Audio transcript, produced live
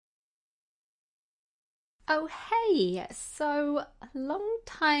Oh, hey! So, long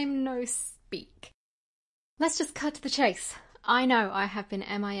time no speak. Let's just cut to the chase. I know I have been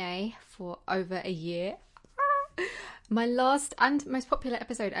MIA for over a year. My last and most popular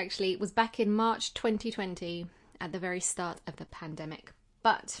episode actually was back in March 2020 at the very start of the pandemic.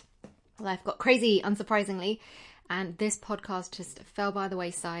 But life got crazy, unsurprisingly, and this podcast just fell by the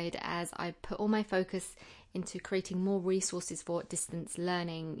wayside as I put all my focus into creating more resources for distance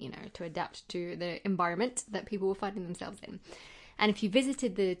learning, to adapt to the environment that people were finding themselves in. And if you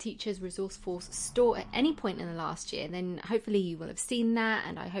visited the Teachers Resource Force store at any point in the last year, then hopefully you will have seen that,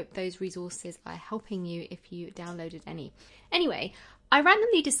 and I hope those resources are helping you if you downloaded any. Anyway, I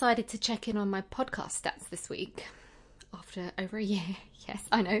randomly decided to check in on my podcast stats this week after over a year. Yes,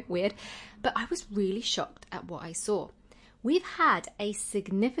 I know, weird, but I was really shocked at what I saw. We've had a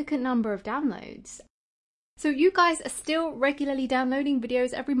significant number of downloads. So you guys are still regularly downloading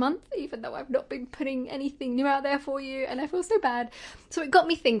videos every month, even though I've not been putting anything new out there for you, and I feel so bad. So it got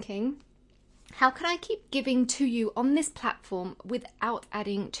me thinking, how can I keep giving to you on this platform without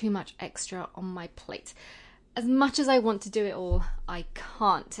adding too much extra on my plate? As much as I want to do it all, I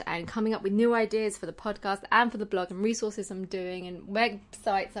can't. And coming up with new ideas for the podcast and for the blog and resources I'm doing and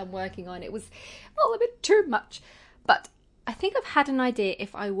websites I'm working on, it was all a bit too much. But I think I've had an idea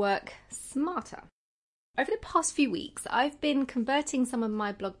if I work smarter. Over the past few weeks, I've been converting some of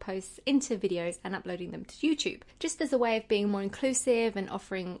my blog posts into videos and uploading them to YouTube, just as a way of being more inclusive and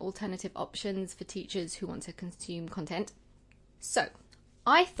offering alternative options for teachers who want to consume content. So,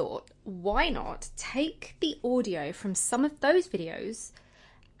 I thought, why not take the audio from some of those videos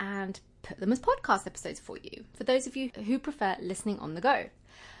and put them as podcast episodes for you, for those of you who prefer listening on the go.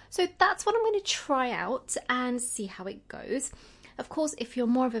 So that's what I'm going to try out and see how it goes. Of course, if you're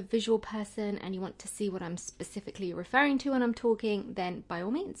more of a visual person and you want to see what I'm specifically referring to when I'm talking, then by all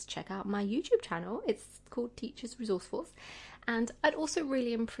means, check out my YouTube channel. It's called Teachers Resource Force. And I'd also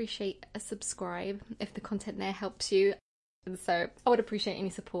really appreciate a subscribe if the content there helps you. And so I would appreciate any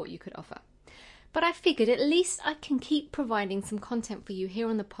support you could offer. But I figured at least I can keep providing some content for you here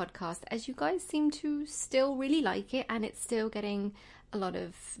on the podcast, as you guys seem to still really like it and it's still getting a lot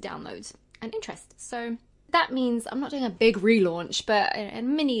of downloads and interest. So that means I'm not doing a big relaunch, but a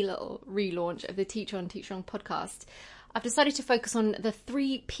mini little relaunch of the Teacher on podcast. I've decided to focus on the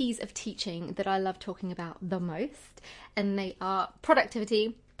 3 P's of teaching that I love talking about the most, and they are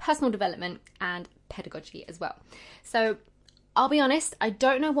productivity, personal development, and pedagogy as well. So I'll be honest, I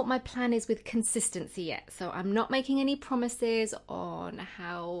don't know what my plan is with consistency yet, so I'm not making any promises on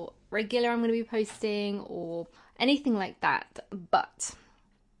how regular I'm going to be posting or anything like that, but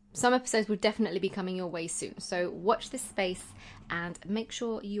some episodes will definitely be coming your way soon, so watch this space and make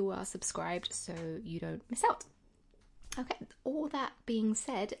sure you are subscribed so you don't miss out. Okay, all that being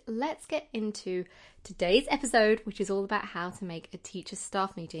said, let's get into today's episode, which is all about how to make a teacher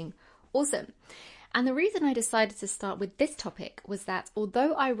staff meeting awesome. And the reason I decided to start with this topic was that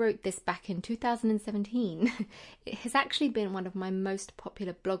although I wrote this back in 2017, it has actually been one of my most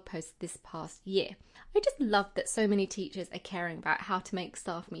popular blog posts this past year. I just love that so many teachers are caring about how to make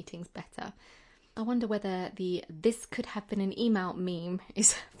staff meetings better. I wonder whether the "this could have been an email" meme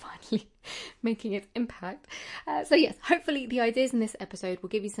is finally making its impact. So yes, hopefully the ideas in this episode will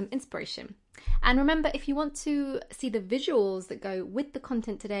give you some inspiration. And remember, if you want to see the visuals that go with the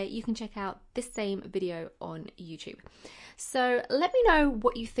content today, you can check out this same video on YouTube. So let me know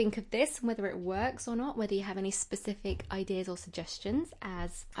what you think of this, whether it works or not, whether you have any specific ideas or suggestions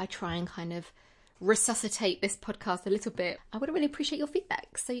as I try and kind of resuscitate this podcast a little bit. I would really appreciate your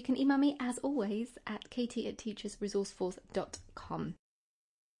feedback. So you can email me as always at katie@teachersresourceforce.com.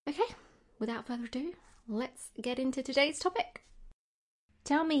 Okay, without further ado, let's get into today's topic.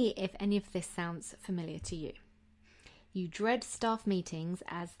 Tell me if any of this sounds familiar to you. You dread staff meetings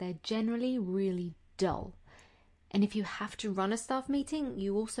as they're generally really dull. And if you have to run a staff meeting,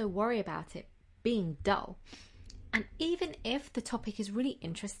 you also worry about it being dull. And even if the topic is really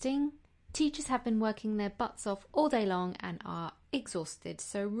interesting, teachers have been working their butts off all day long and are exhausted,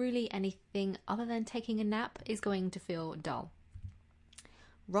 so really anything other than taking a nap is going to feel dull.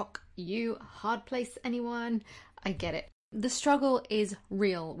 Rock you hard place, anyone? I get it. The struggle is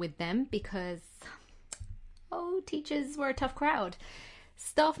real with them because, teachers were a tough crowd.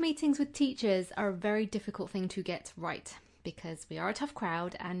 Staff meetings with teachers are a very difficult thing to get right because we are a tough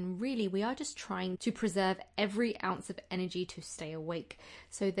crowd and really we are just trying to preserve every ounce of energy to stay awake.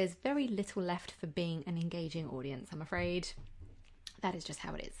 So there's very little left for being an engaging audience, I'm afraid. That is just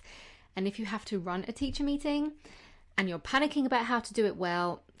how it is. And if you have to run a teacher meeting and you're panicking about how to do it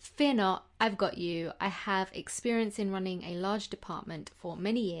well, fear not, I've got you. I have experience in running a large department for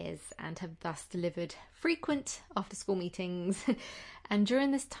many years and have thus delivered frequent after school meetings. And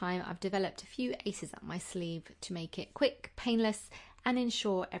during this time, I've developed a few aces up my sleeve to make it quick, painless, and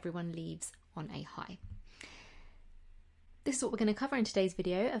ensure everyone leaves on a high. This is what we're going to cover in today's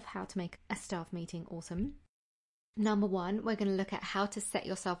video of how to make a staff meeting awesome. Number one, we're going to look at how to set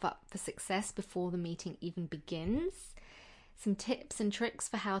yourself up for success before the meeting even begins. Some tips and tricks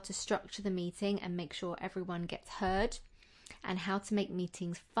for how to structure the meeting and make sure everyone gets heard, and how to make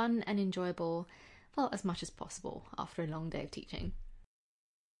meetings fun and enjoyable, well, as much as possible after a long day of teaching.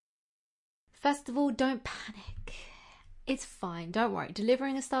 First of all, don't panic. It's fine, don't worry.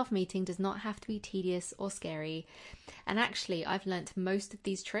 Delivering a staff meeting does not have to be tedious or scary. And actually, I've learnt most of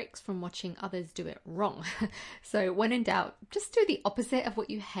these tricks from watching others do it wrong. So when in doubt, just do the opposite of what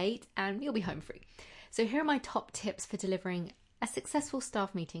you hate and you'll be home free. So here are my top tips for delivering a successful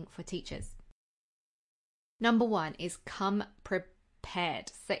staff meeting for teachers. Number one is come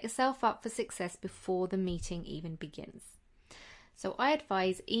prepared. Set yourself up for success before the meeting even begins. So I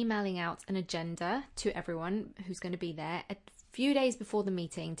advise emailing out an agenda to everyone who's going to be there a few days before the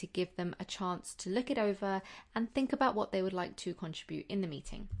meeting to give them a chance to look it over and think about what they would like to contribute in the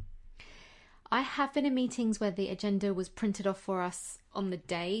meeting. I have been in meetings where the agenda was printed off for us on the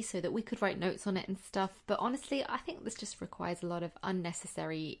day so that we could write notes on it and stuff, but honestly, I think this just requires a lot of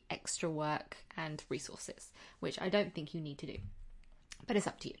unnecessary extra work and resources, which I don't think you need to do. But it's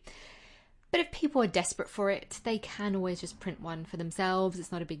up to you. But if people are desperate for it, they can always just print one for themselves.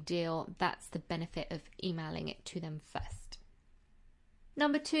 It's not a big deal. That's the benefit of emailing it to them first.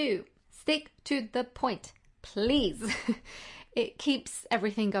 Number two, stick to the point, please. It keeps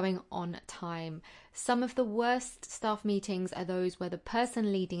everything going on time. Some of the worst staff meetings are those where the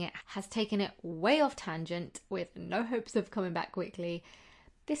person leading it has taken it way off tangent with no hopes of coming back quickly.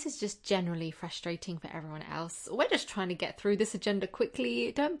 This is just generally frustrating for everyone else. We're just trying to get through this agenda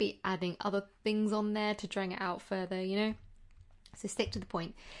quickly. Don't be adding other things on there to drag it out further, you know? So stick to the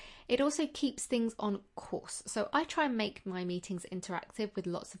point. It also keeps things on course. So I try and make my meetings interactive with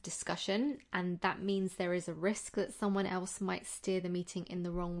lots of discussion, and that means there is a risk that someone else might steer the meeting in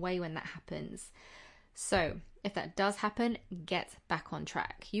the wrong way when that happens. So if that does happen, get back on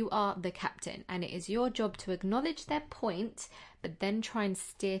track. You are the captain, and it is your job to acknowledge their point, but then try and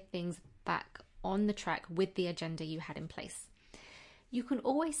steer things back on the track with the agenda you had in place. You can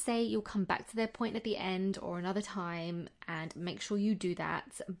always say you'll come back to their point at the end or another time, and make sure you do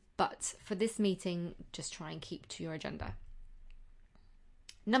that. But for this meeting, just try and keep to your agenda.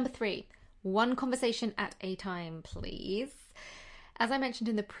 Number three, one conversation at a time, please. As I mentioned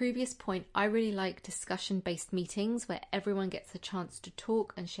in the previous point, I really like discussion-based meetings where everyone gets a chance to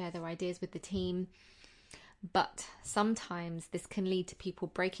talk and share their ideas with the team. But sometimes this can lead to people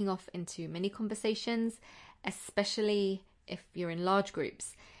breaking off into mini conversations, especially if you're in large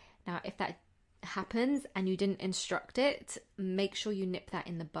groups. Now, if that happens and you didn't instruct it, make sure you nip that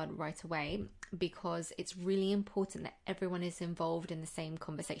in the bud right away, because it's really important that everyone is involved in the same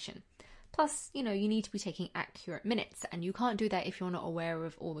conversation. Plus, you know, you need to be taking accurate minutes, and you can't do that if you're not aware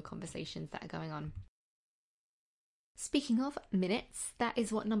of all the conversations that are going on. Speaking of minutes, that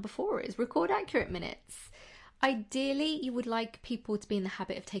is what number 4 is. Record accurate minutes. Ideally, you would like people to be in the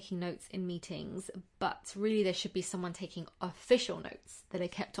habit of taking notes in meetings, but really there should be someone taking official notes that are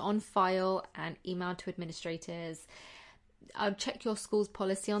kept on file and emailed to administrators. I'll check your school's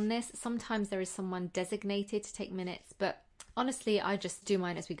policy on this. Sometimes there is someone designated to take minutes, but honestly, I just do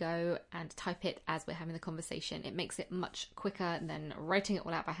mine as we go and type it as we're having the conversation. It makes it much quicker than writing it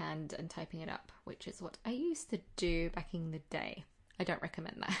all out by hand and typing it up, which is what I used to do back in the day. I don't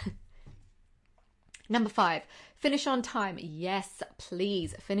recommend that. Number 5, finish on time. Yes,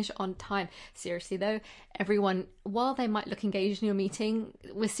 please finish on time. Seriously though, everyone, while they might look engaged in your meeting,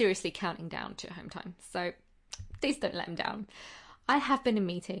 we're seriously counting down to home time. So please don't let them down. I have been in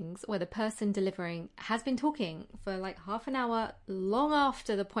meetings where the person delivering has been talking for like half an hour long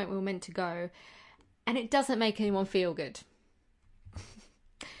after the point we were meant to go, and it doesn't make anyone feel good.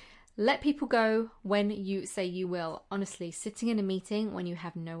 Let people go when you say you will. Honestly, sitting in a meeting when you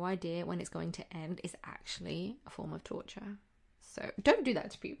have no idea when it's going to end is actually a form of torture. So don't do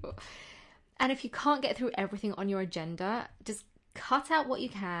that to people. And if you can't get through everything on your agenda, just cut out what you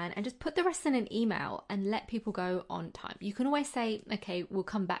can and just put the rest in an email and let people go on time. You can always say, okay, we'll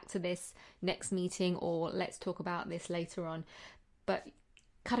come back to this next meeting, or let's talk about this later on, but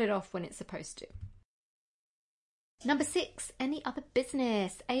cut it off when it's supposed to. Number 6, any other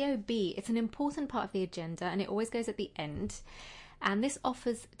business, AOB. It's an important part of the agenda and it always goes at the end. And this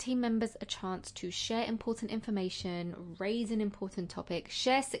offers team members a chance to share important information, raise an important topic,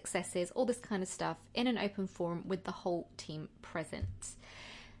 share successes, all this kind of stuff in an open forum with the whole team present.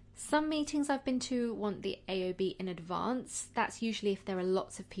 Some meetings I've been to want the AOB in advance. That's usually if there are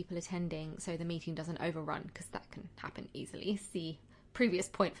lots of people attending, so the meeting doesn't overrun, because that can happen easily. See previous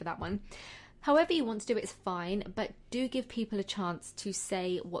point for that one. However you want to do it is fine, but do give people a chance to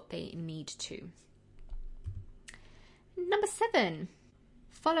say what they need to. Number 7,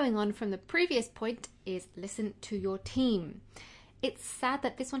 following on from the previous point, is listen to your team. It's sad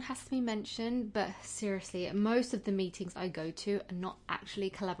that this one has to be mentioned, but seriously, most of the meetings I go to are not actually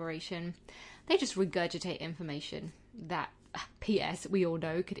collaboration. They just regurgitate information that, PS, we all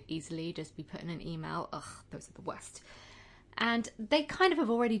know could easily just be put in an email. Ugh, those are the worst. And they kind of have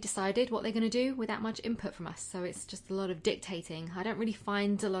already decided what they're going to do without much input from us. So it's just a lot of dictating. I don't really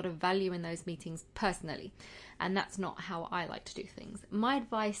find a lot of value in those meetings personally. And that's not how I like to do things. My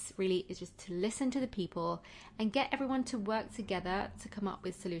advice really is just to listen to the people and get everyone to work together to come up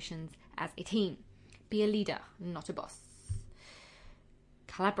with solutions as a team. Be a leader, not a boss.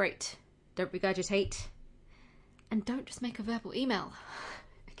 Collaborate. Don't regurgitate. And don't just make a verbal email.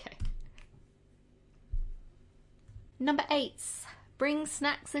 Okay. Number 8, bring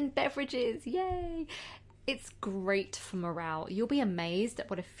snacks and beverages. Yay! It's great for morale. You'll be amazed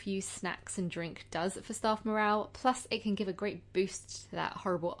at what a few snacks and drink does for staff morale. Plus, it can give a great boost to that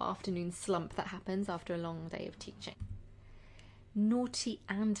horrible afternoon slump that happens after a long day of teaching. Naughty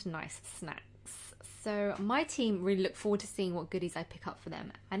and nice snacks. So my team really look forward to seeing what goodies I pick up for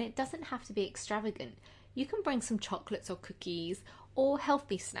them. And it doesn't have to be extravagant. You can bring some chocolates or cookies or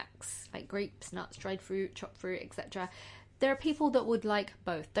healthy snacks like grapes, nuts, dried fruit, chopped fruit, etc. There are people that would like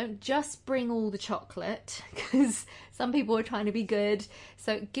both. Don't just bring all the chocolate, because some people are trying to be good.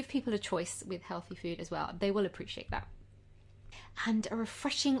 So give people a choice with healthy food as well. They will appreciate that. And a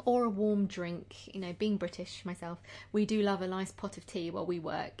refreshing or a warm drink. You know, being British myself, we do love a nice pot of tea while we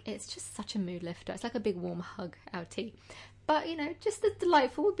work. It's just such a mood lifter. It's like a big warm hug, our tea. But, you know, just as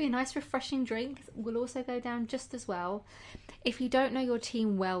delightful would be a nice refreshing drink. Will also go down just as well. If you don't know your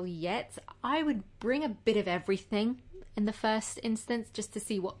team well yet, I would bring a bit of everything in the first instance just to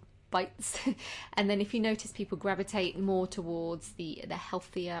see what bites. And then if you notice people gravitate more towards the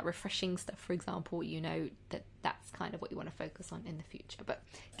healthier, refreshing stuff, for example, you know that that's kind of what you want to focus on in the future. But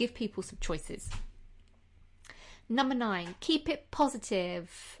give people some choices. Number 9, keep it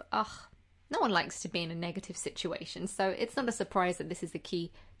positive. No one likes to be in a negative situation, so it's not a surprise that this is the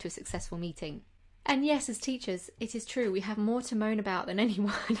key to a successful meeting. And yes, as teachers, it is true, we have more to moan about than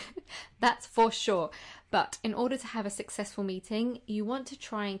anyone. That's for sure. But in order to have a successful meeting, you want to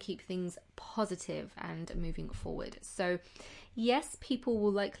try and keep things positive and moving forward. So yes, people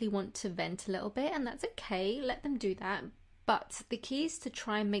will likely want to vent a little bit, and that's okay. Let them do that. But the key is to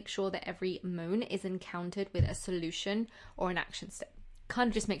try and make sure that every moan is encountered with a solution or an action step. Kind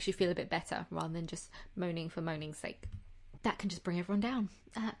of just makes you feel a bit better rather than just moaning for moaning's sake. That can just bring everyone down.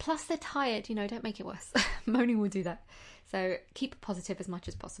 Plus they're tired, you know, don't make it worse. Moaning will do that. So keep it positive as much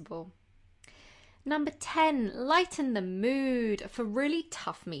as possible. Number 10, lighten the mood for really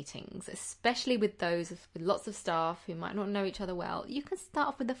tough meetings, especially with those with lots of staff who might not know each other well. You can start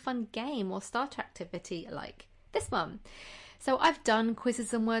off with a fun game or starter activity like this one. So I've done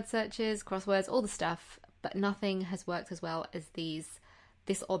quizzes and word searches, crosswords, all the stuff, but nothing has worked as well as these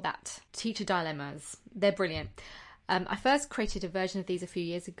this or that teacher dilemmas. They're brilliant. I first created a version of these a few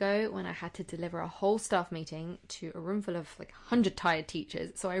years ago when I had to deliver a whole staff meeting to a room full of like 100 tired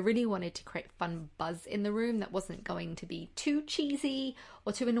teachers. So I really wanted to create fun buzz in the room that wasn't going to be too cheesy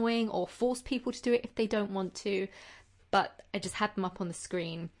or too annoying or force people to do it if they don't want to. But I just had them up on the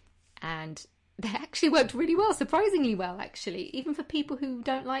screen and they actually worked really well, surprisingly well actually, even for people who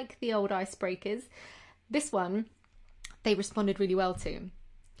don't like the old icebreakers. This one, they responded really well to.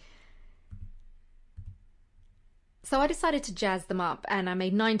 So I decided to jazz them up and I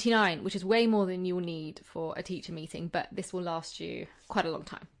made 99, which is way more than you'll need for a teacher meeting, but this will last you quite a long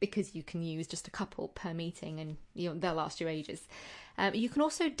time because you can use just a couple per meeting and they'll last you ages. You can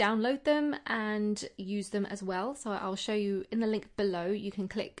also download them and use them as well. So I'll show you in the link below. You can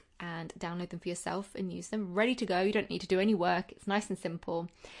click and download them for yourself and use them. Ready to go. You don't need to do any work. It's nice and simple.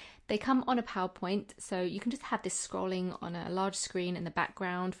 They come on a PowerPoint, so you can just have this scrolling on a large screen in the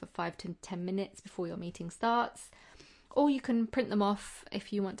background for 5 to 10 minutes before your meeting starts. Or you can print them off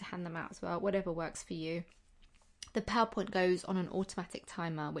if you want to hand them out as well, whatever works for you. The PowerPoint goes on an automatic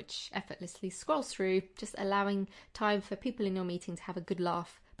timer, which effortlessly scrolls through, just allowing time for people in your meeting to have a good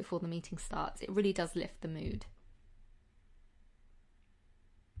laugh before the meeting starts. It really does lift the mood.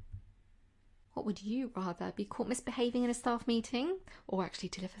 What would you rather, be caught misbehaving in a staff meeting or actually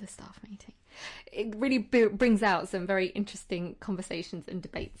deliver the staff meeting? It really brings out some very interesting conversations and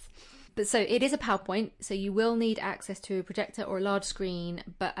debates. But so it is a PowerPoint, so you will need access to a projector or a large screen.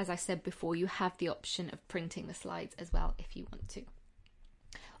 But as I said before, you have the option of printing the slides as well if you want to.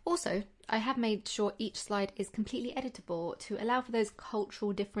 Also, I have made sure each slide is completely editable to allow for those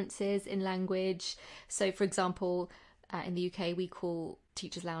cultural differences in language. So for example, in the UK, we call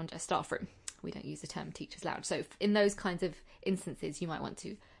Teachers Lounge a staff room. We don't use the term Teachers Lounge. So in those kinds of instances, you might want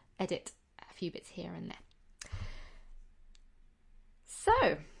to edit a few bits here and there.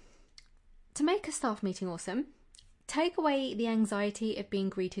 So, to make a staff meeting awesome, take away the anxiety of being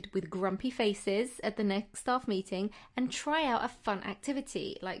greeted with grumpy faces at the next staff meeting and try out a fun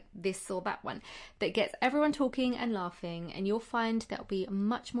activity like this or that one that gets everyone talking and laughing, and you'll find they'll be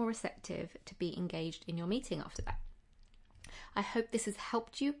much more receptive to be engaged in your meeting after that. I hope this has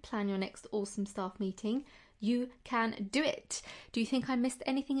helped you plan your next awesome staff meeting. You can do it. Do you think I missed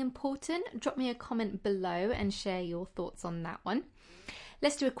anything important? Drop me a comment below and share your thoughts on that one.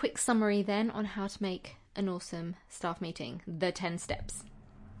 Let's do a quick summary then on how to make an awesome staff meeting. The 10 steps.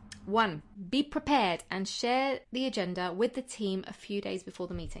 1. Be prepared and share the agenda with the team a few days before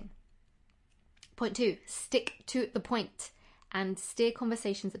the meeting. Point 2. Stick to the point and steer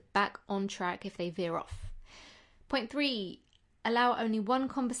conversations back on track if they veer off. Point 3. Allow only one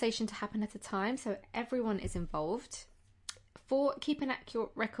conversation to happen at a time so everyone is involved. 4. Keep an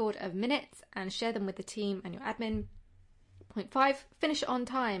accurate record of minutes and share them with the team and your admin. Point 5, finish on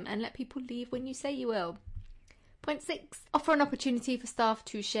time and let people leave when you say you will. Point 6, offer an opportunity for staff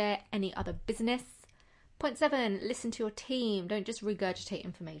to share any other business. Point 7, listen to your team. Don't just regurgitate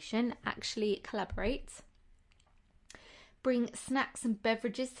information, actually collaborate. Bring snacks and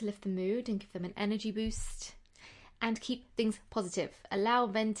beverages to lift the mood and give them an energy boost. And keep things positive. Allow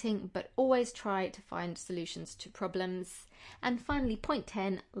venting, but always try to find solutions to problems. And finally, point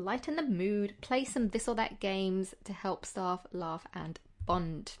 10, lighten the mood. Play some this or that games to help staff laugh and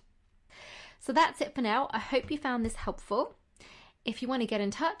bond. So that's it for now. I hope you found this helpful. If you want to get in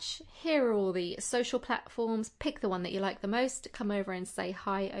touch, here are all the social platforms. Pick the one that you like the most. Come over and say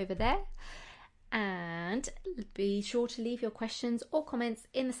hi over there. And be sure to leave your questions or comments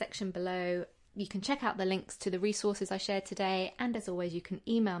in the section below. You can check out the links to the resources I shared today, and as always you can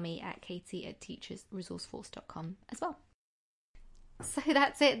email me at katie@teachersresourceforce.com as well. So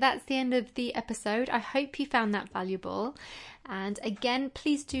that's it, that's the end of the episode. I hope you found that valuable, and again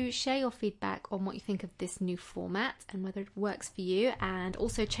please do share your feedback on what you think of this new format and whether it works for you, and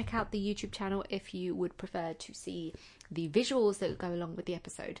also check out the YouTube channel if you would prefer to see the visuals that go along with the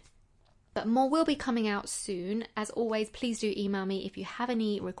episode. But more will be coming out soon. As always, please do email me if you have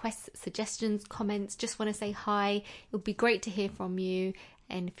any requests, suggestions, comments, just want to say hi. It would be great to hear from you.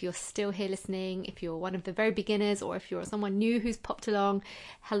 And if you're still here listening, if you're one of the very beginners or if you're someone new who's popped along,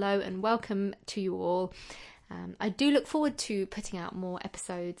 hello and welcome to you all. I do look forward to putting out more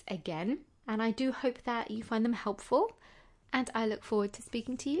episodes again, and I do hope that you find them helpful. And I look forward to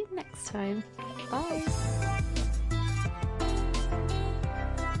speaking to you next time. Bye.